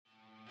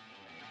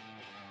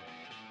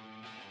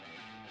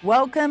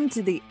Welcome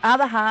to the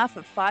other half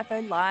of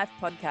FIFO Life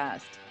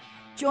podcast.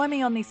 Join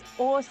me on this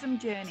awesome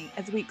journey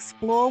as we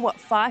explore what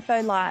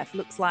FIFO life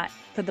looks like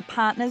for the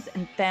partners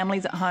and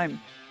families at home.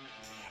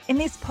 In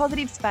this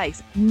positive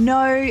space,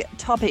 no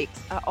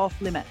topics are off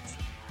limits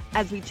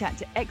as we chat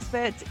to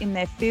experts in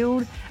their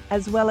field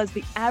as well as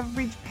the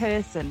average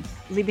person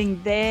living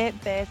their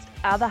best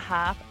other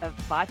half of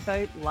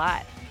FIFO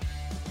life.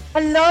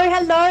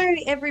 Hello,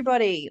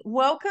 everybody.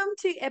 Welcome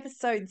to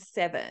episode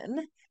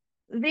 7.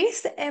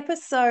 This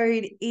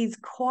episode is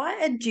quite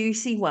a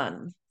juicy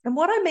one. And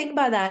what I mean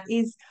by that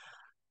is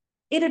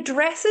it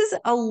addresses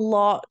a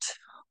lot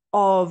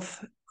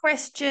of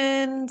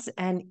questions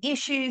and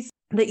issues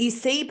that you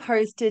see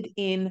posted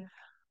in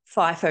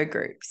FIFO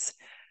groups.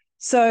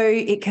 So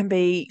it can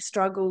be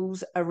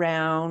struggles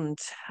around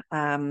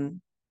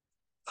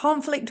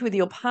conflict with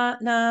your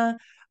partner,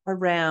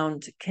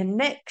 around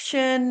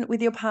connection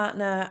with your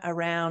partner,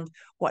 around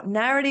what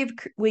narrative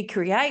we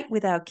create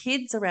with our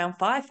kids around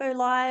FIFO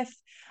life,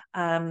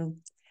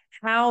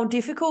 how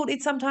difficult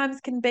it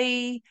sometimes can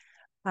be,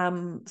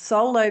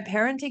 solo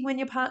parenting when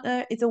your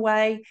partner is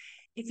away.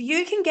 If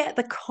you can get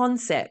the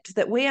concept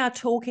that we are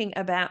talking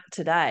about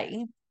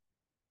today,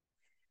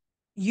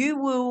 you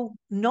will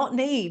not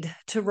need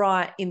to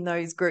write in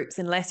those groups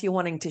unless you're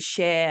wanting to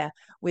share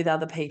with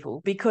other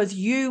people, because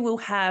you will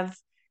have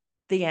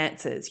the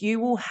answers. You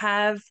will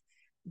have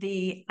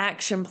the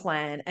action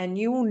plan and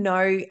you will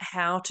know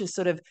how to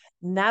sort of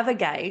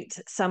navigate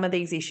some of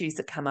these issues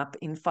that come up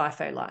in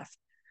FIFO life.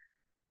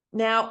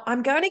 Now,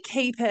 I'm going to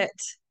keep it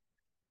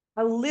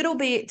a little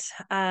bit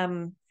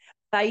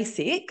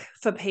basic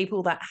for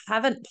people that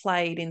haven't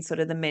played in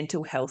sort of the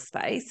mental health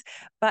space.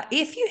 But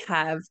if you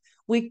have,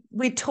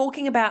 we're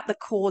talking about the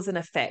cause and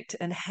effect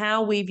and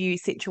how we view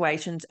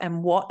situations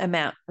and what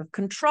amount of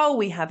control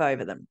we have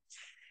over them.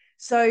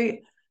 So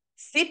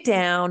sit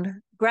down,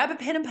 grab a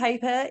pen and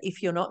paper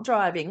if you're not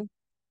driving,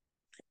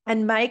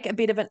 and make a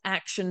bit of an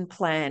action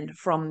plan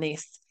from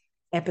this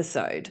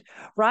episode.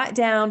 Write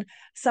down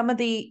some of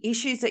the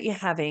issues that you're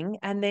having,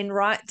 and then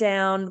write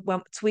down,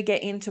 once we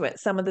get into it,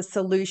 some of the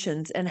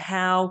solutions and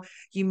how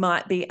you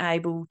might be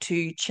able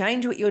to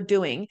change what you're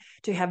doing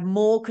to have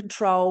more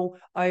control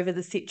over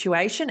the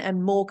situation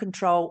and more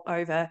control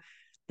over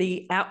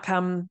the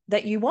outcome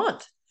that you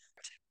want.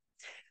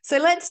 So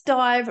let's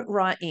dive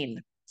right in.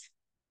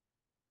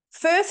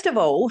 First of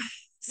all,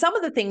 some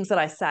of the things that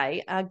I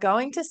say are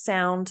going to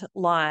sound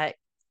like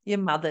your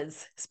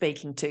mother's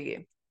speaking to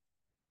you.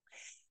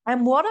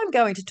 And what I'm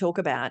going to talk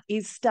about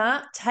is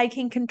start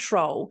taking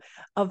control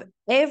of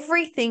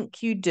everything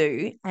you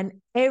do and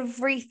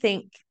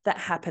everything that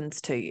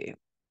happens to you.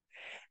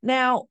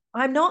 Now,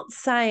 I'm not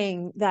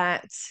saying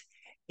that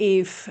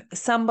if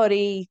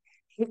somebody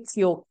hits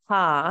your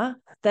car,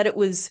 that it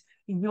was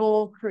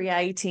you're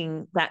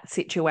creating that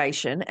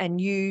situation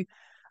and you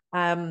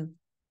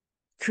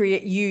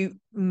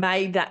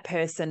made that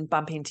person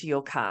bump into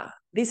your car.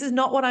 This is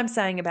not what I'm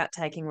saying about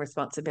taking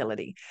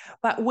responsibility.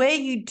 But where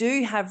you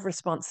do have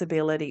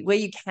responsibility, where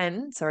you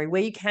can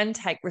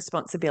take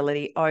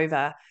responsibility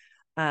over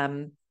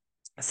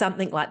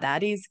something like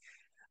that is,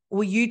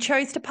 well, you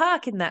chose to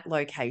park in that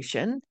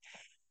location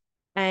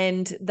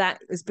and that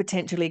is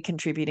potentially a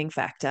contributing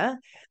factor.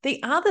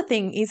 The other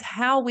thing is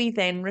how we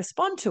then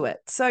respond to it.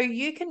 So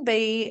you can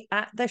be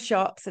at the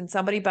shops and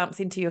somebody bumps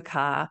into your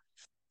car,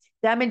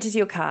 damages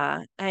your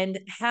car, and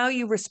how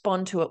you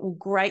respond to it will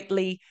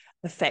greatly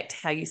affect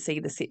how you see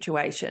the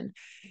situation.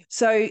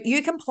 So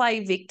you can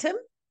play victim,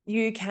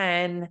 you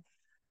can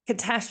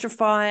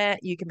catastrophize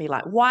it, you can be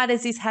like, why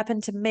does this happen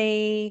to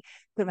me?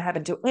 Could have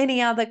happened to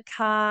any other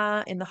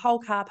car in the whole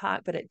car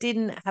park, but it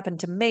didn't happen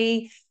to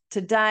me.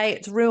 Today,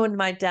 it's ruined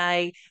my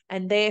day,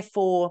 and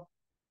therefore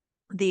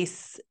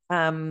this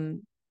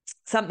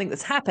something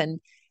that's happened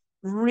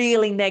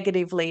really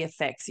negatively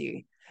affects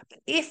you. But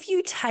if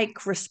you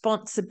take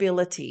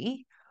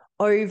responsibility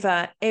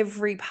over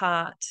every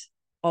part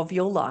of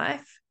your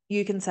life,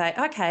 you can say,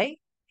 okay,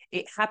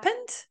 it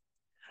happened,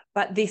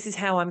 but this is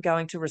how I'm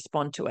going to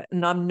respond to it.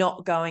 And I'm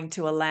not going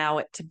to allow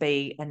it to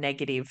be a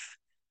negative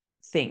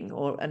thing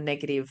or a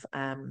negative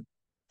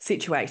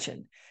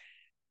situation.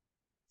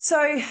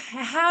 So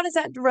how does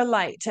that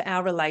relate to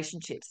our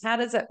relationships? How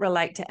does it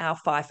relate to our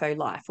FIFO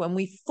life when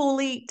we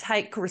fully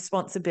take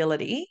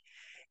responsibility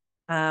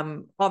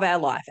of our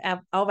life,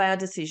 of our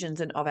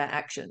decisions and of our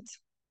actions?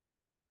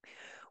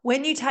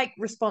 When you take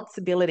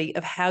responsibility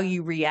of how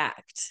you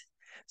react,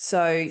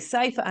 so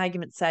say for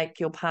argument's sake,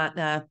 your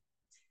partner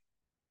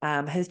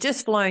has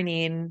just flown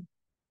in,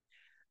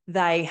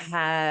 they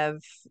have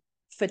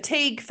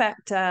fatigue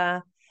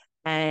factor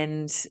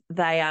and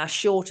they are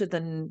shorter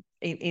than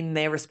in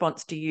their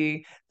response to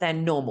you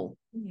than normal.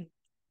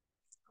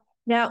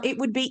 Now, it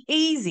would be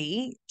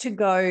easy to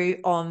go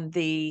on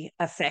the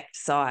effect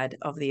side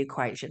of the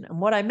equation.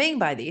 And what I mean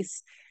by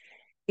this,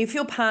 if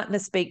your partner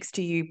speaks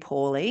to you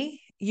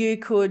poorly, you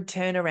could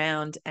turn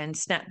around and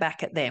snap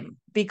back at them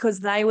because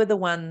they were the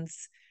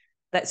ones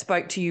that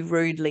spoke to you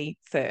rudely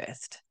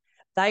first.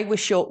 they were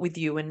short with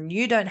you and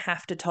you don't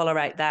have to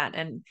tolerate that.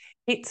 And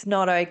it's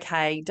not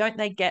okay. Don't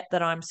they get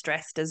that I'm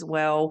stressed as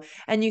well?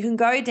 And you can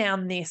go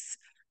down this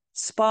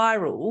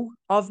spiral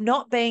of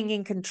not being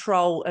in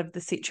control of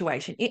the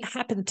situation. It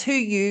happened to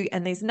you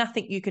and there's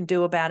nothing you can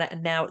do about it.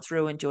 And now it's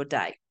ruined your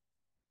day.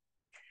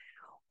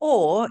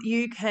 Or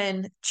you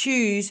can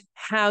choose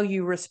how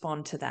you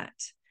respond to that,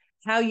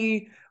 how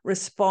you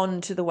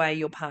respond to the way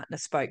your partner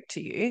spoke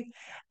to you,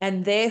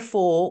 and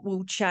therefore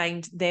will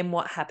change then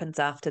what happens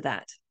after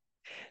that.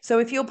 So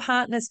if your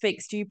partner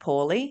speaks to you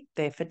poorly,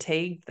 they're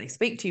fatigued, they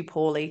speak to you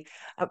poorly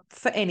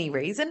for any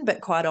reason, but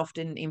quite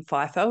often in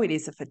FIFO, it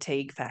is a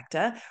fatigue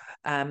factor.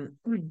 And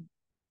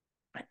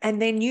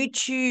then you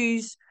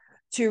choose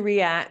to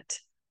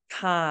react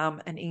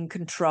calm and in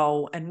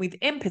control and with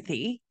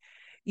empathy,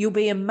 you'll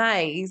be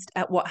amazed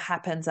at what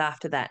happens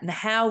after that and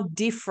how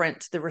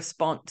different the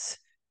response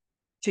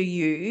to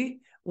you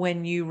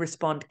when you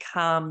respond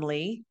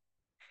calmly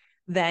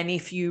than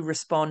if you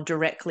respond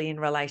directly in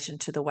relation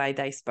to the way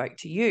they spoke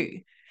to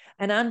you.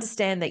 And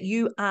understand that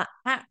you are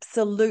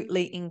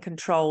absolutely in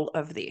control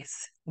of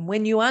this. And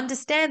when you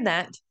understand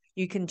that,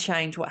 you can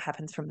change what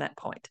happens from that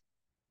point.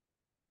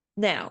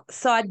 Now,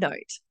 side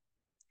note,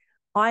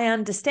 I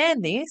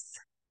understand this.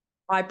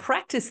 I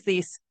practice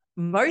this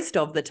most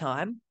of the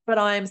time, but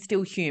I am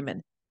still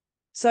human.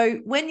 So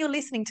when you're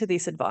listening to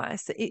this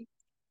advice,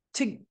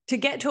 to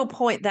get to a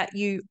point that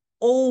you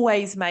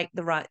always make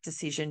the right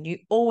decision, you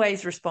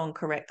always respond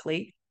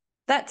correctly,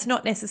 that's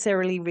not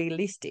necessarily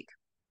realistic.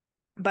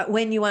 But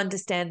when you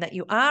understand that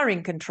you are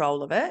in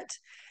control of it,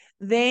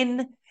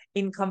 then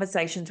in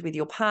conversations with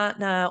your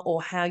partner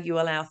or how you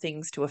allow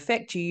things to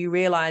affect you, you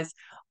realize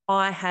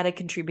I had a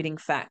contributing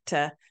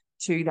factor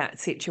to that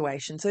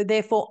situation. So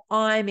therefore,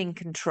 I'm in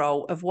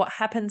control of what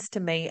happens to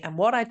me and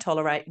what I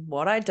tolerate and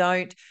what I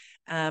don't,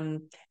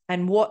 and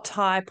what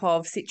type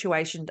of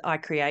situation I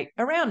create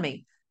around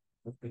me.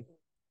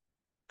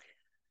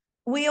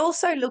 We're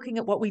also looking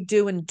at what we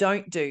do and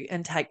don't do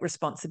and take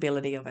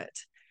responsibility of it.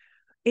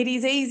 It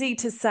is easy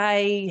to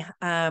say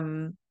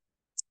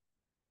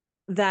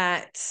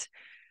that,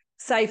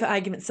 say for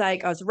argument's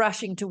sake, I was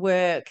rushing to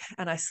work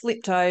and I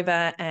slipped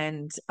over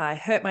and I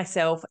hurt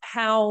myself.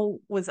 How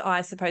was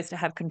I supposed to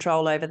have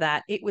control over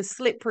that? It was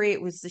slippery.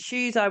 It was the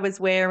shoes I was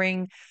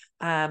wearing.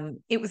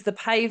 It was the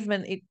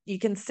pavement. You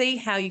can see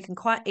how you can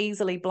quite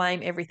easily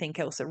blame everything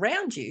else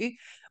around you.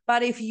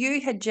 But if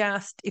you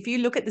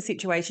look at the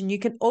situation, you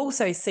can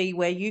also see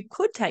where you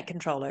could take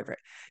control over it.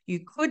 You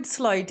could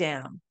slow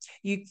down.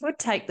 You could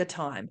take the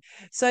time,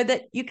 so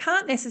that you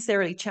can't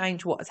necessarily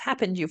change what has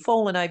happened. You've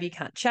fallen over, you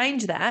can't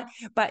change that,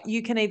 but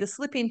you can either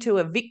slip into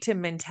a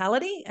victim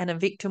mentality and a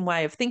victim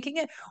way of thinking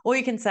it, or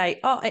you can say,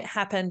 oh, it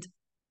happened.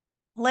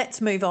 Let's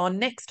move on.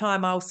 Next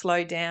time I'll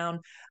slow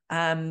down.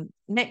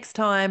 Next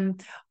time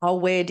I'll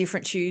wear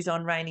different shoes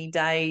on rainy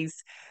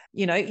days.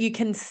 You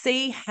can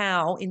see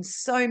how in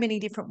so many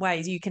different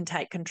ways you can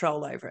take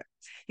control over it.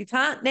 You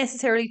can't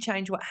necessarily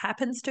change what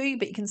happens to you,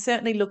 but you can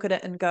certainly look at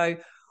it and go,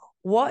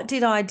 what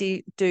did I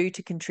do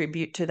to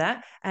contribute to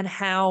that? And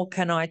how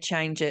can I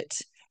change it?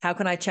 How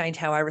can I change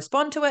how I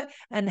respond to it?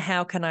 And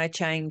how can I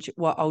change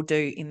what I'll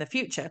do in the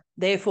future?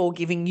 Therefore,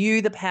 giving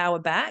you the power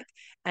back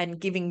and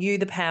giving you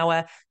the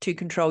power to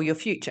control your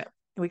future.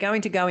 We're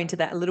going to go into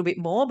that a little bit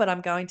more, but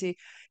I'm going to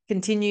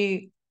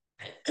continue,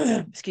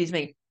 excuse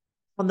me,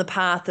 on the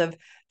path of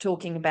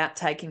talking about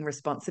taking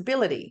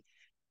responsibility.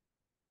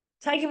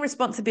 Taking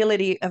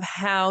responsibility of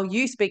how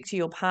you speak to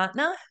your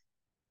partner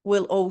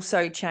will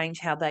also change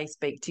how they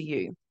speak to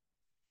you.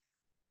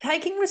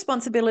 Taking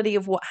responsibility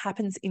of what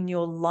happens in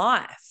your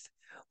life.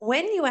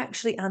 When you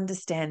actually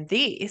understand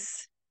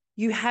this,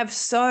 you have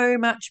so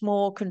much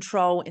more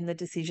control in the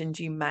decisions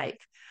you make.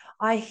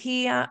 I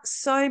hear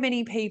so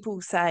many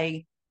people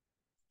say,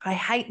 I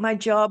hate my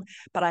job,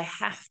 but I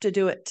have to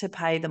do it to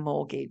pay the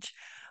mortgage.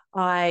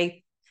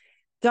 I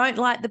don't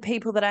like the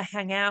people that I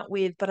hang out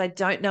with, but I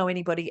don't know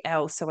anybody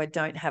else, so I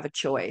don't have a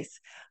choice.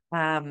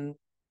 We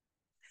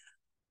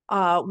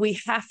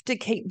have to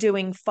keep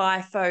doing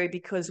FIFO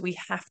because we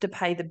have to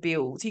pay the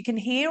bills. You can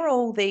hear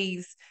all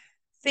these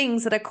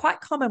things that are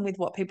quite common with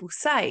what people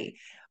say,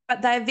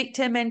 but they're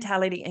victim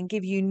mentality and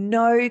give you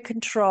no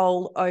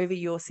control over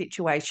your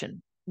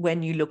situation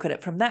when you look at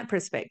it from that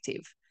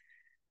perspective.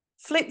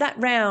 Flip that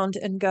round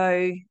and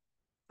go,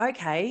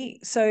 okay,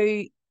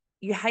 so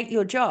you hate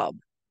your job.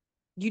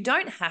 You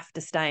don't have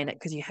to stay in it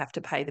because you have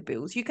to pay the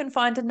bills. You can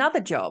find another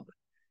job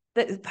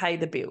that pay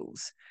the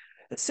bills.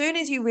 As soon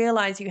as you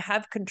realize you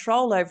have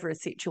control over a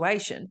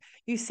situation,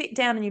 you sit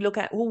down and you look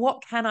at, well,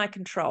 what can I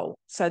control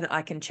so that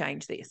I can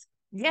change this?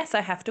 Yes,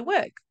 I have to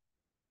work.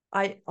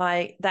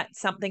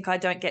 That's something I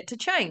don't get to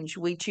change.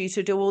 We choose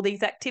to do all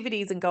these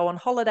activities and go on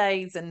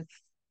holidays and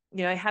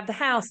have the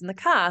house and the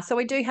car. So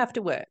we do have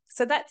to work.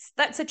 So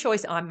that's a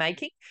choice I'm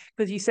making,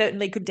 because you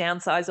certainly could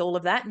downsize all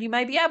of that and you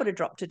may be able to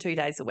drop to 2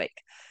 days a week.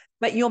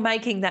 But you're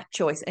making that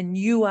choice and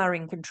you are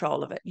in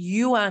control of it.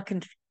 You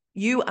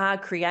are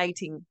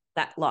creating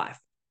that life.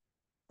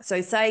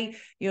 So say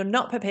you're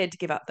not prepared to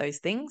give up those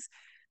things.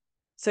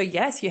 So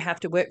yes, you have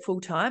to work full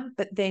time,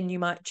 but then you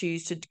might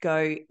choose to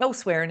go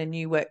elsewhere in a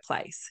new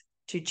workplace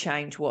to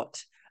change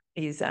what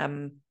is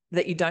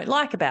that you don't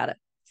like about it.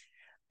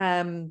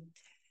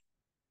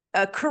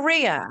 A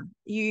career,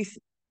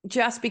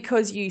 just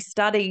because you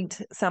studied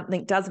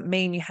something doesn't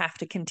mean you have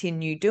to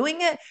continue doing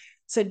it.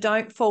 So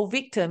don't fall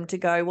victim to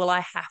go, well,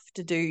 I have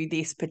to do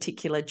this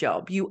particular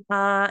job. You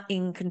are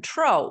in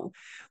control.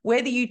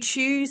 Whether you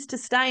choose to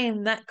stay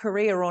in that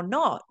career or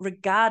not,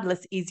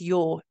 regardless, is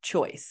your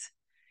choice.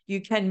 You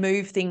can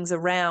move things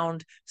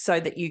around so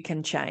that you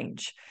can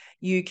change.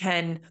 You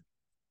can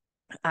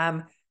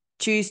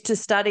choose to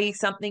study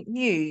something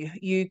new.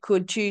 You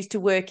could choose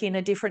to work in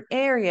a different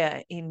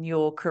area in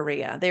your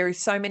career. There are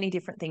so many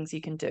different things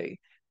you can do.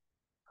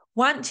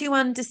 Once you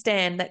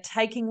understand that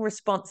taking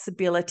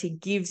responsibility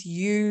gives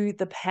you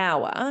the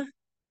power,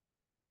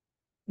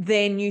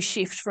 then you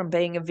shift from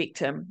being a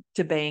victim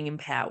to being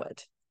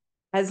empowered.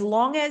 As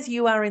long as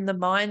you are in the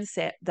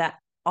mindset that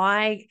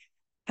I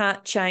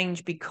can't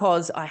change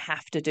because I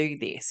have to do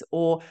this,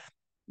 or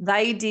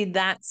they did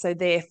that, so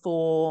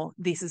therefore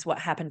this is what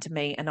happened to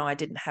me and I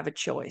didn't have a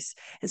choice.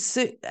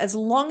 As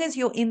long as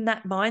you're in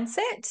that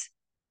mindset,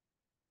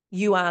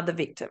 you are the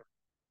victim.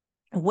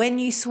 When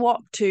you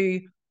swap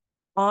to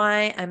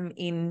I am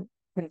in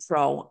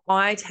control,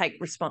 I take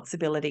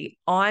responsibility,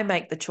 I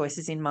make the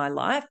choices in my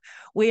life,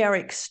 we are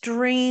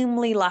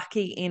extremely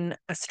lucky in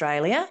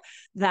Australia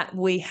that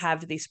we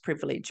have this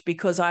privilege,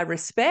 because I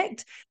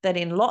respect that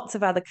in lots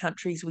of other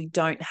countries we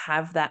don't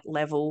have that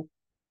level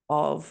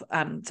of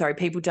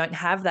people don't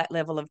have that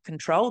level of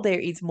control. There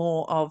is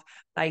more of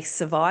base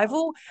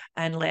survival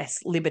and less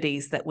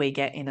liberties that we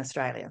get in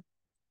Australia.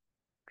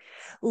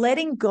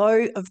 Letting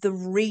go of the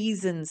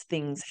reasons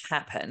things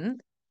happen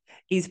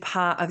is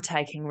part of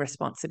taking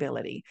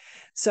responsibility.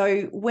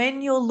 So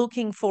when you're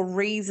looking for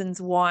reasons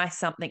why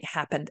something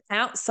happened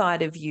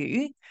outside of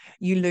you,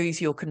 you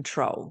lose your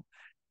control.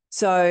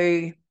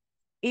 So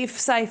if,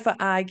 say, for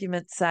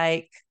argument's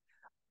sake,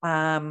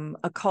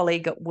 a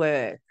colleague at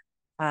work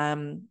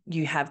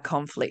you have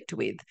conflict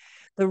with,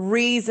 the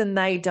reason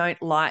they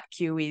don't like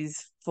you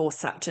is for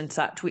such and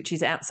such, which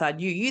is outside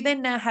you, you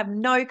then now have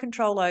no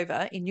control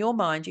over, in your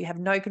mind, you have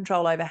no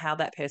control over how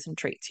that person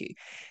treats you.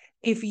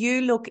 If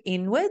you look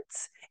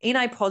inwards in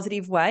a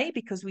positive way,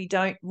 because we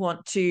don't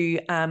want to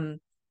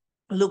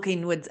look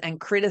inwards and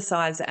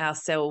criticize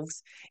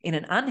ourselves in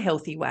an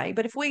unhealthy way,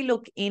 but if we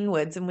look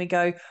inwards and we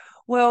go,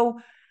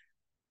 well,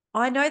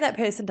 I know that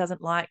person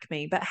doesn't like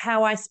me, but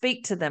how I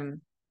speak to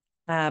them,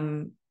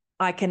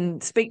 I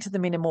can speak to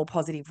them in a more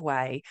positive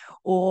way,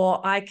 or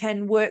I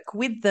can work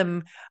with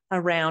them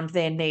around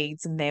their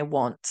needs and their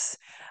wants.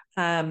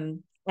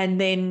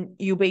 And then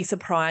you'll be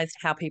surprised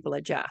how people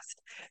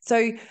adjust.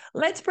 So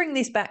let's bring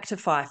this back to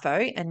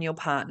FIFO and your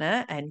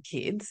partner and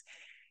kids.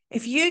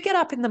 If you get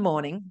up in the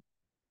morning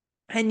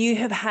and you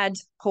have had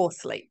poor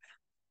sleep,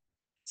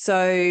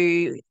 so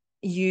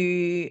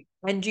you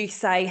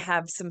say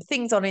have some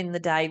things on in the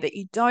day that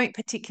you don't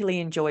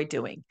particularly enjoy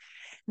doing.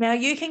 Now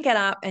you can get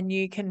up and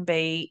you can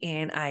be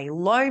in a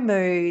low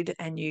mood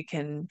and you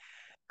can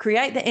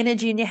create the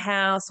energy in your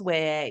house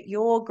where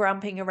you're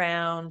grumping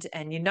around,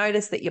 and you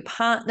notice that your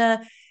partner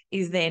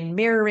is then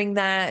mirroring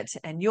that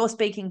and you're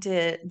speaking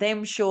to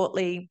them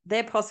shortly.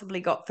 They're possibly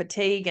got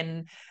fatigue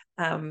and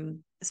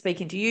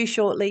speaking to you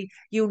shortly.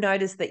 You'll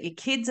notice that your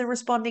kids are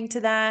responding to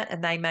that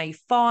and they may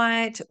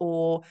fight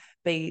or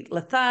be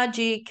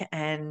lethargic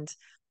and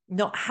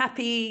not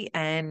happy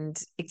and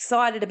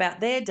excited about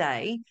their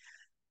day.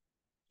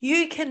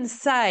 You can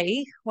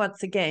say,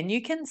 once again,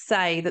 you can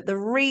say that the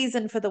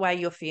reason for the way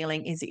you're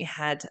feeling is that you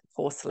had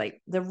poor sleep.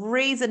 The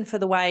reason for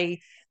the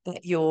way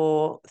that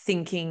you're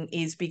thinking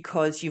is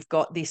because you've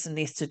got this and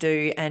this to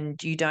do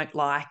and you don't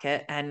like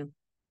it, and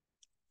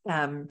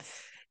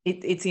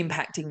it's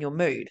impacting your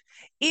mood.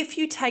 If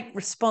you take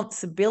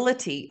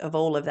responsibility of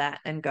all of that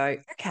and go,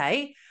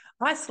 okay,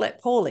 I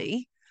slept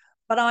poorly,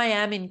 but I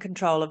am in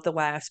control of the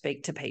way I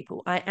speak to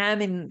people. I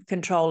am in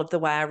control of the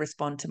way I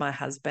respond to my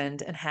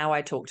husband and how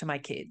I talk to my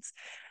kids.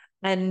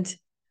 And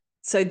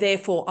so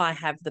therefore I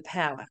have the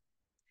power.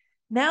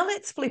 Now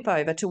let's flip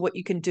over to what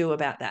you can do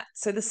about that.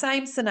 So the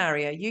same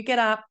scenario, you get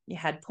up, you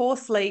had poor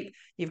sleep,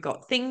 you've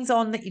got things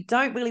on that you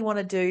don't really want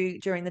to do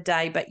during the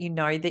day, but you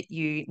know that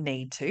you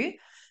need to.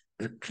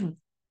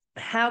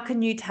 How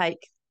can you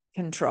take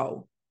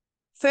control?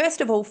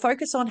 First of all,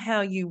 focus on how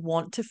you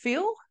want to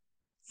feel,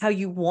 how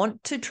you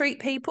want to treat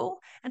people,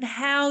 and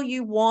how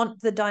you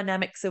want the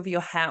dynamics of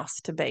your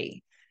house to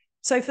be.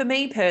 So for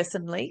me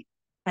personally,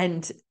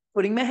 and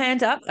putting my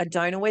hand up, I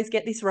don't always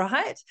get this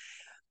right,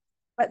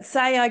 but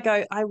say I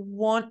go, I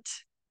want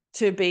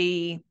to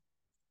be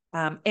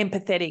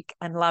empathetic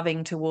and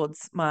loving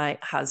towards my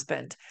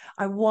husband.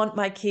 I want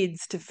my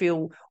kids to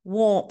feel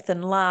warmth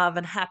and love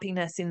and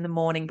happiness in the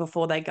morning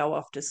before they go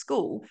off to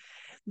school.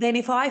 Then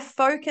if I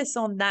focus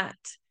on that,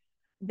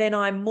 then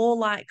I'm more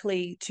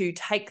likely to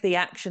take the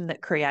action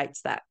that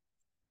creates that.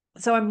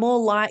 So I'm more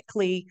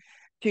likely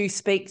to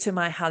speak to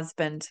my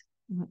husband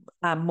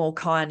more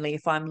kindly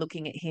if I'm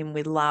looking at him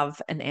with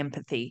love and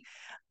empathy.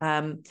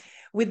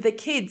 With the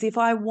kids, if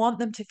I want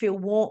them to feel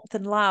warmth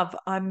and love,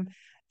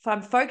 if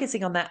I'm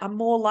focusing on that, I'm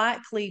more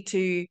likely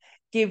to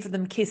give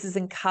them kisses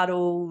and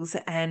cuddles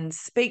and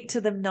speak to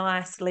them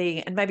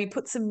nicely and maybe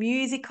put some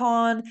music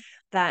on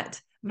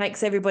that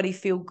makes everybody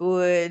feel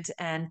good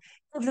and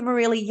give them a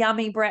really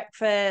yummy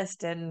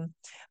breakfast and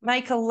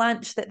make a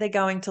lunch that they're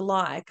going to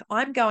like.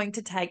 I'm going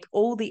to take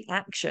all the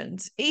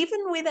actions,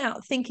 even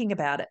without thinking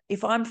about it,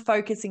 if I'm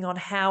focusing on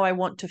how I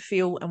want to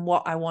feel and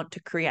what I want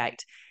to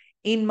create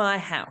in my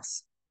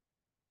house.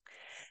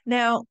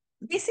 Now,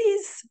 this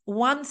is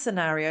one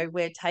scenario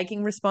where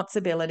taking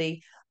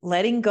responsibility,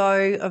 letting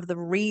go of the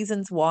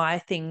reasons why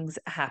things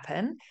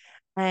happen,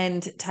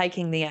 and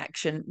taking the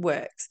action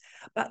works.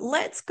 But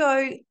let's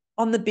go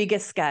on the bigger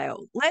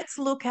scale. Let's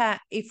look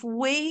at if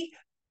we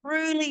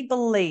truly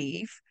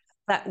believe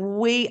that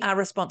we are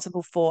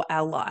responsible for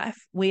our life,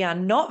 we are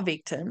not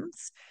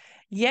victims.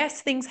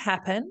 Yes, things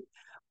happen,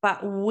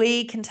 but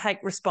we can take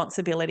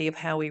responsibility of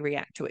how we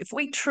react to it. If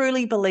we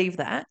truly believe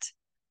that,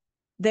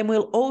 then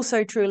we'll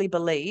also truly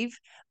believe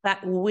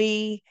that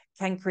we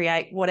can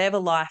create whatever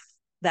life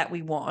that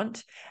we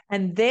want.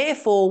 And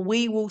therefore,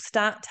 we will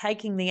start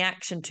taking the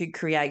action to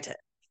create it.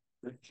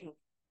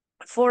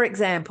 For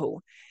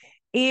example,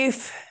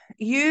 if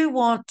you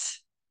want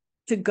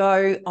to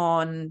go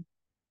on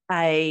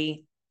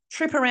a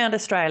trip around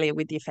Australia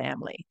with your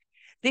family,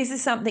 this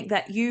is something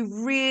that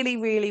you really,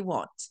 really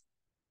want.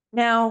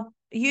 Now,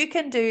 you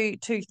can do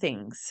two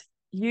things.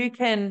 You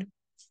can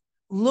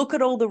look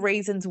at all the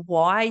reasons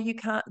why you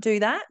can't do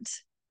that.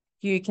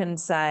 You can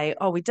say,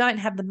 oh, we don't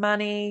have the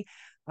money.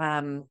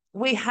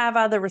 We have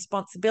other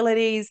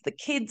responsibilities. The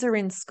kids are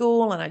in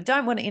school and I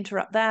don't want to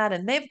interrupt that.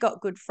 And they've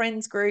got good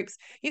friends groups.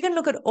 You can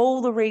look at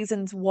all the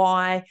reasons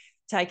why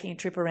taking a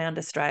trip around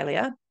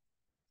Australia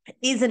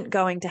isn't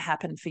going to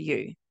happen for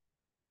you.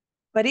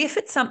 But if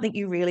it's something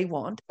you really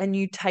want and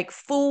you take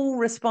full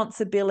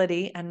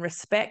responsibility and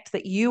respect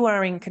that you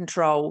are in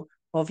control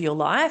of your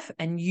life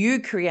and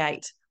you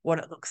create what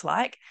it looks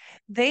like,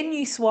 then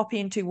you swap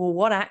into, well,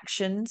 what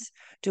actions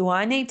do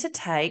I need to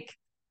take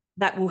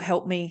that will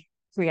help me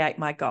create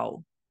my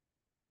goal?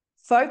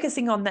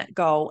 Focusing on that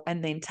goal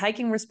and then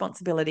taking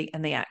responsibility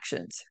and the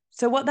actions.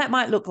 So what that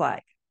might look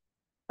like.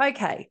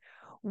 Okay,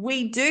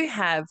 we do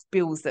have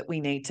bills that we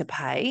need to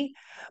pay,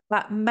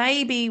 but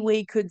maybe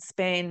we could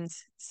spend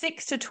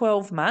 6 to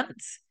 12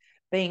 months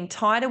being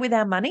tighter with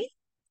our money.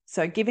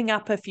 So giving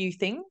up a few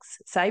things,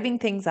 saving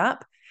things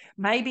up.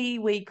 Maybe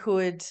we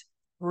could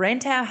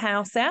rent our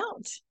house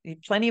out.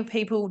 Plenty of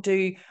people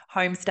do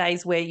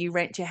homestays where you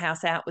rent your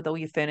house out with all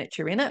your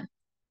furniture in it.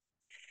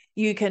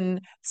 You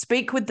can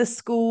speak with the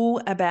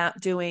school about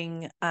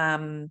doing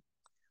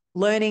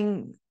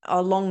learning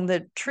along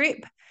the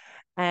trip,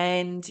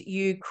 and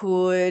you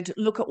could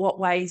look at what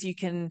ways you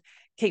can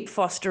keep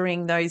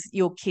fostering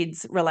your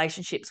kids'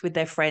 relationships with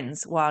their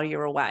friends while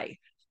you're away.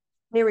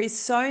 There is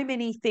so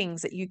many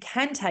things that you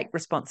can take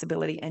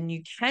responsibility and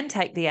you can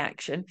take the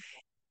action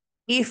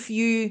if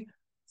you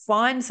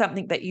find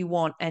something that you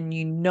want and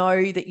you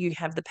know that you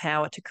have the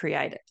power to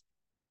create it.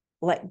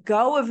 Let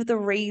go of the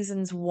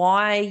reasons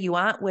why you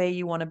aren't where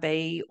you want to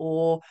be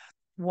or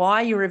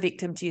why you're a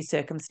victim to your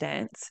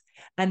circumstance,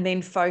 and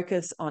then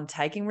focus on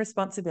taking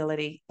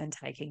responsibility and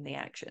taking the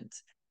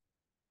actions.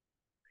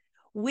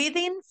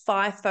 Within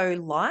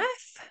FIFO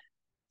life,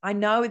 I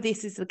know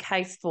this is the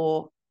case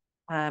for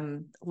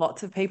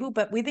lots of people,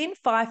 but within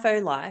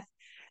FIFO life,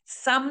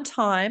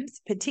 sometimes,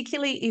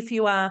 particularly if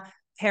you are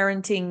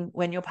parenting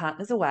when your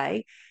partner's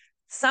away,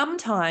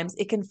 sometimes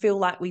it can feel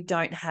like we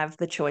don't have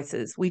the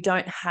choices. We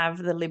don't have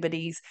the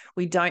liberties.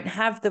 We don't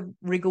have the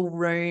wriggle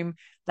room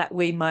that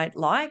we might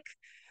like.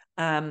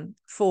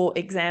 For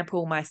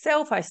example,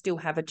 myself, I still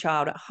have a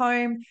child at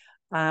home.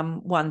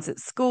 One's at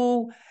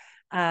school.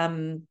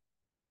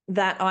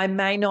 That I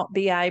may not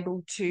be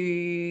able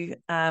to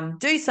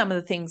do some of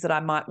the things that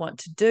I might want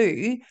to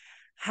do.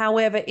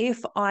 However,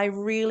 if I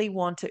really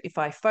want to, if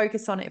I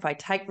focus on it, if I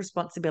take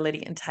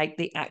responsibility and take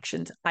the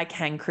actions, I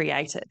can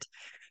create it.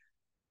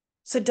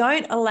 So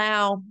don't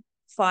allow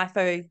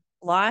FIFO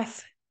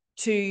life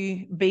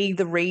to be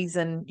the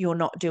reason you're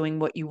not doing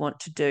what you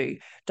want to do.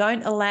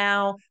 Don't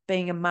allow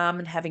being a mum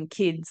and having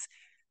kids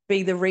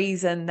be the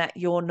reason that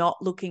you're not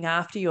looking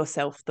after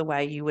yourself the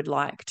way you would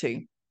like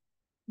to.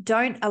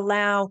 Don't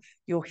allow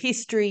your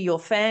history, your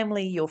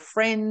family, your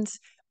friends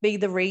be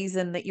the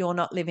reason that you're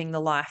not living the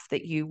life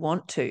that you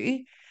want to.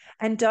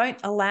 And don't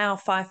allow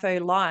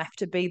FIFO life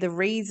to be the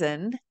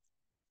reason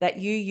that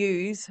you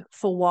use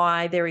for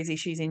why there is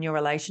issues in your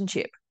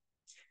relationship.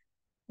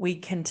 We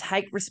can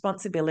take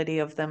responsibility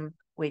of them.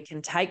 We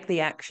can take the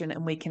action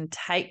and we can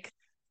take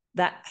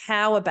that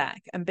power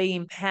back and be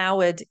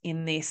empowered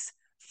in this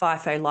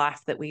FIFO life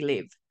that we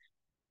live.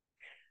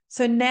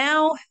 So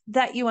now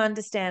that you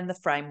understand the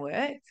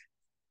framework,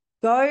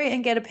 go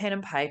and get a pen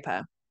and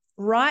paper.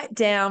 Write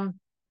down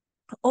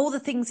all the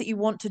things that you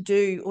want to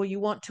do or you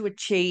want to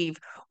achieve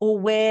or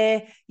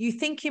where you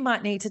think you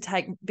might need to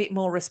take a bit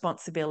more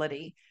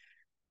responsibility.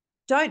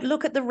 Don't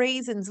look at the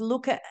reasons.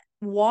 Look at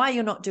why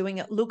you're not doing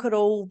it. Look at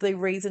all the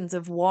reasons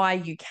of why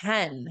you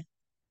can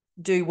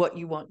do what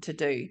you want to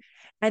do.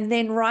 And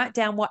then write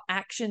down what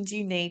actions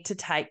you need to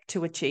take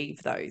to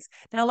achieve those.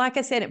 Now, like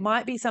I said, it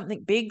might be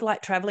something big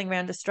like traveling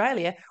around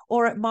Australia,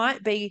 or it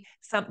might be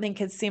something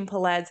as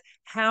simple as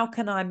how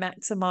can I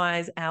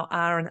maximize our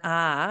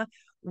R&R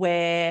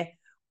where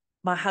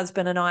my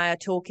husband and I are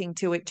talking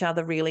to each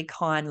other really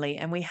kindly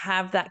and we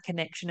have that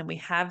connection and we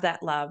have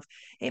that love.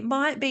 It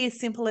might be as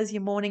simple as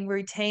your morning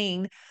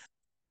routine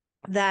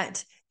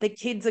that the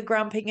kids are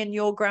grumping and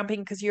you're grumping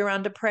because you're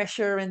under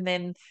pressure, and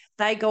then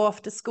they go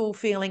off to school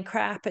feeling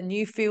crap and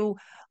you feel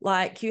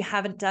like you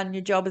haven't done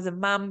your job as a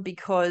mum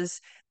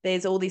because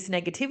there's all this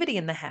negativity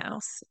in the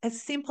house.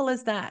 As simple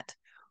as that.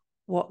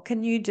 What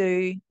can you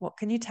do? What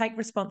can you take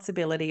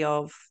responsibility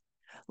of?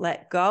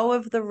 Let go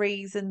of the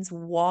reasons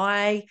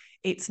why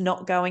it's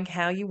not going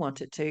how you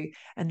want it to,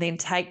 and then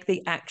take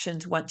the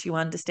actions once you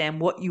understand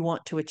what you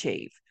want to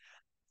achieve.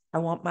 I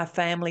want my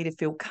family to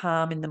feel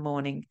calm in the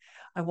morning.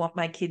 I want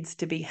my kids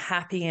to be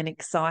happy and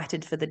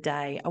excited for the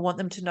day. I want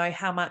them to know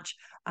how much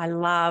I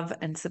love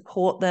and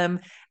support them,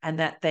 and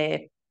that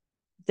their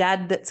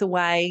dad that's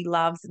away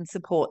loves and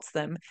supports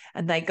them,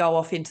 and they go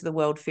off into the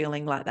world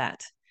feeling like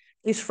that.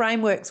 This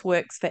framework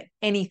works for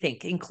anything,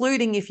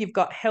 including if you've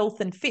got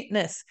health and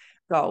fitness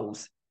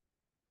goals.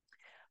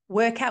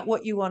 Work out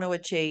what you want to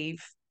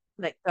achieve,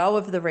 let go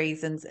of the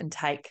reasons, and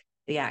take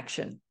the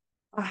action.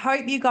 I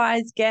hope you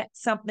guys get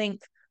something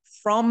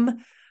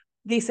from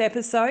this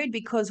episode,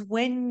 because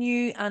when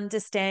you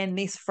understand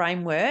this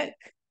framework,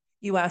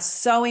 you are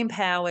so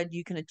empowered.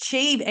 You can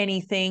achieve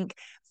anything.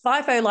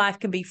 FIFO life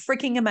can be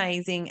freaking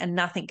amazing and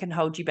nothing can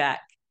hold you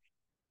back.